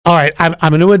All right, I'm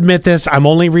going to admit this. I'm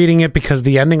only reading it because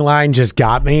the ending line just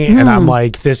got me, and I'm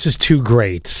like, this is too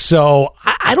great. So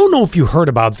I don't know if you heard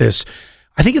about this.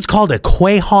 I think it's called a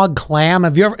quahog clam.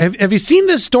 Have you seen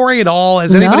this story at all?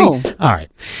 Has anybody? No. All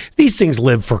right. These things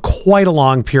live for quite a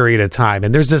long period of time.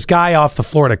 And there's this guy off the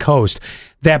Florida coast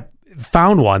that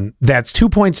found one that's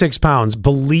 2.6 pounds,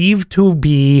 believed to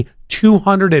be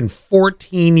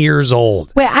 214 years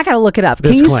old. Wait, I got to look it up.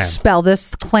 Can you spell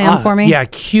this clam for me? Yeah,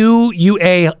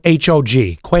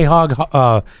 Quahog,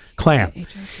 quahog clam.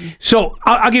 So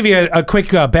I'll give you a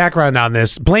quick background on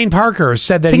this. Blaine Parker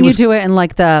said that Can you do it in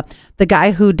like the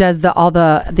guy who does all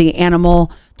the animal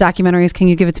documentaries? Can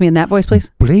you give it to me in that voice, please?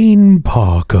 Blaine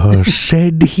Parker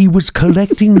said he was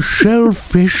collecting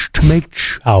shellfish to make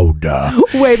chowder.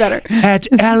 Way better.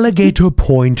 At Alligator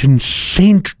Point in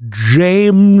St.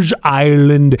 James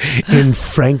Island in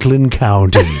Franklin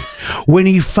County, when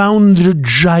he found the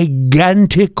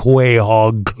gigantic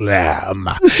quahog clam,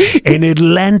 an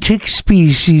Atlantic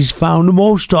species found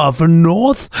most often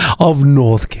north of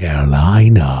North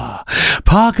Carolina.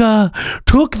 Parker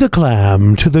took the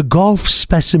clam to the Gulf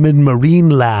Specimen Marine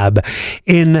Lab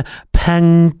in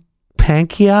Pankia,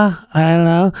 I don't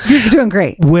know. You're doing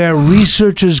great. Where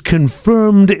researchers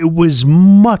confirmed it was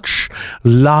much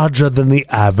larger than the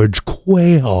average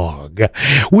quahog,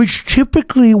 which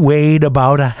typically weighed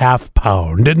about a half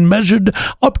pound and measured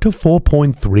up to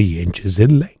 4.3 inches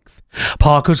in length.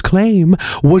 Parker's claim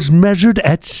was measured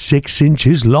at 6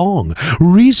 inches long.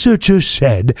 Researchers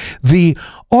said the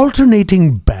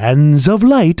alternating bands of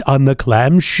light on the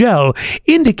clam shell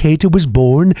indicate it was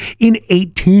born in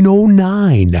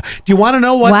 1809. Do you want to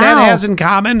know what that has in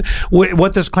common?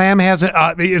 What this clam has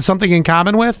something in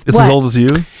common with? It's as old as you?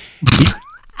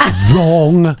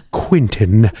 Wrong,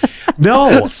 Quentin.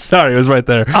 No. Sorry, it was right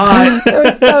there. It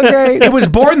was so great. It was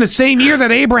born the same year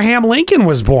that Abraham Lincoln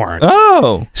was born.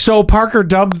 Oh. So Parker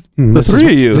dubbed... The three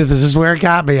of you. This is where it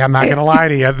got me. I'm not going to lie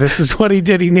to you. This is what he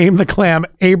did. He named the clam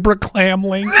Abraclam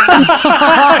Lincoln.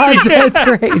 Oh, that's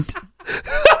great.